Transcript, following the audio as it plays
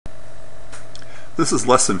This is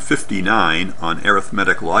lesson 59 on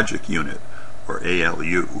Arithmetic Logic Unit, or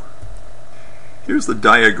ALU. Here's the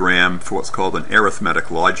diagram for what's called an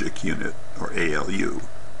Arithmetic Logic Unit, or ALU.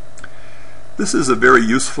 This is a very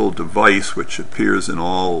useful device which appears in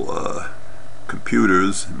all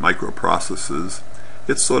computers and microprocessors.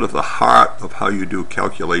 It's sort of the heart of how you do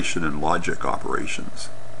calculation and logic operations.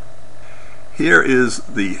 Here is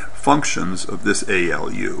the functions of this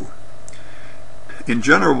ALU. In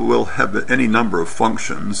general, we'll have any number of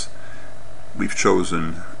functions. We've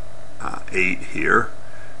chosen 8 here.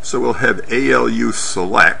 So we'll have ALU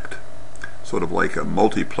select, sort of like a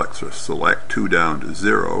multiplexer select 2 down to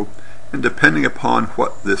 0. And depending upon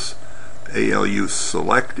what this ALU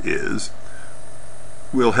select is,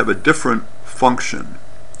 we'll have a different function.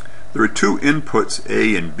 There are 2 inputs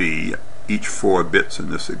A and B, each 4 bits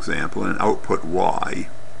in this example, and an output Y.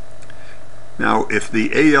 Now, if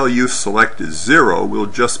the ALU select is 0, we'll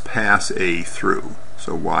just pass A through.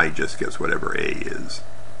 So Y just gets whatever A is.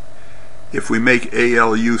 If we make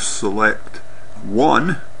ALU select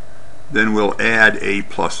 1, then we'll add A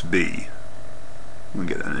plus B. We'll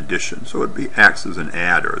get an addition. So it acts as an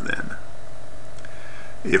adder then.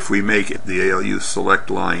 If we make the ALU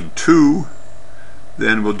select line 2,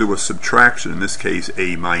 then we'll do a subtraction, in this case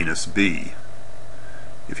A minus B.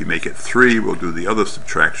 If you make it 3, we'll do the other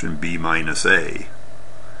subtraction, B minus A.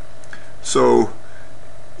 So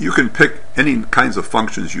you can pick any kinds of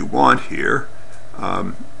functions you want here.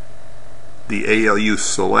 The ALU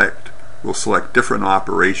select will select different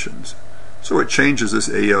operations. So it changes this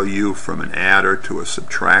ALU from an adder to a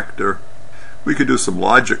subtractor. We could do some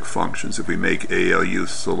logic functions. If we make ALU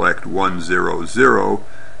select 1, 0, 0,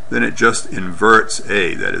 then it just inverts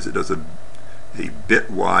A. That is, it does a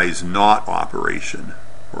bitwise NOT operation,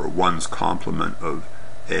 or 1's complement of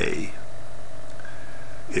A.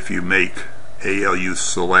 If you make ALU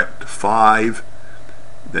select 5,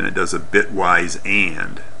 then it does a bitwise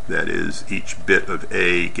AND. That is, each bit of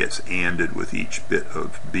A gets ANDed with each bit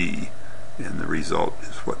of B, and the result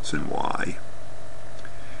is what's in Y.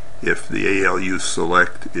 If the ALU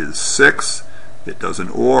select is 6, it does an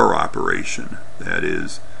OR operation. That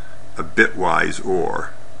is, a bitwise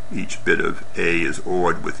OR. Each bit of A is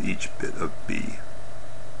ORed with each bit of B.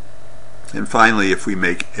 And finally, if we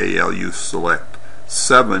make ALU select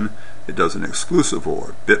 7, it does an exclusive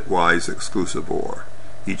OR, bitwise exclusive OR.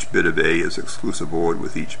 Each bit of A is exclusive ORed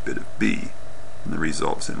with each bit of B, and the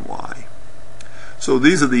result's in Y. So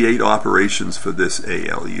these are the 8 operations for this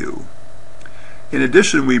ALU. In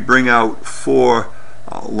addition, we bring out 4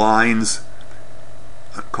 lines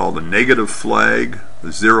called the negative flag,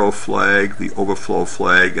 the 0 flag, the overflow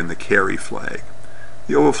flag, and the carry flag.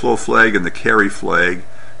 The overflow flag and the carry flag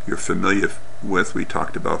you're familiar with. We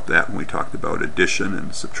talked about that when we talked about addition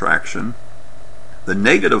and subtraction. The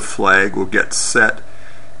negative flag will get set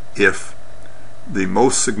if the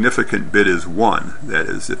most significant bit is 1. That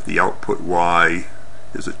is, if the output Y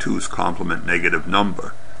is a 2's complement negative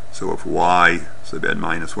number. So if Y sub n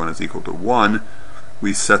minus 1 is equal to 1,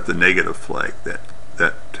 we set the negative flag.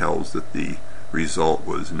 That tells that the result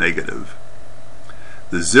was negative.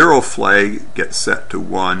 The 0 flag gets set to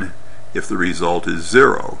 1 if the result is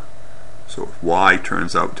 0. So if Y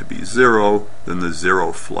turns out to be 0, then the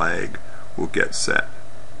 0 flag will get set.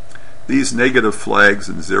 These negative flags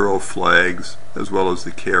and 0 flags, as well as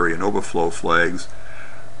the carry and overflow flags,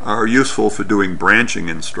 are useful for doing branching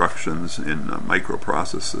instructions in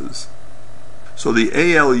microprocessors. So the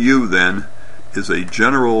ALU then is a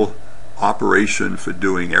general operation for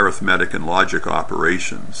doing arithmetic and logic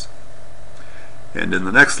operations. And in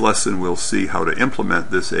the next lesson we'll see how to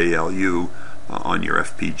implement this ALU on your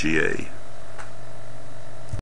FPGA.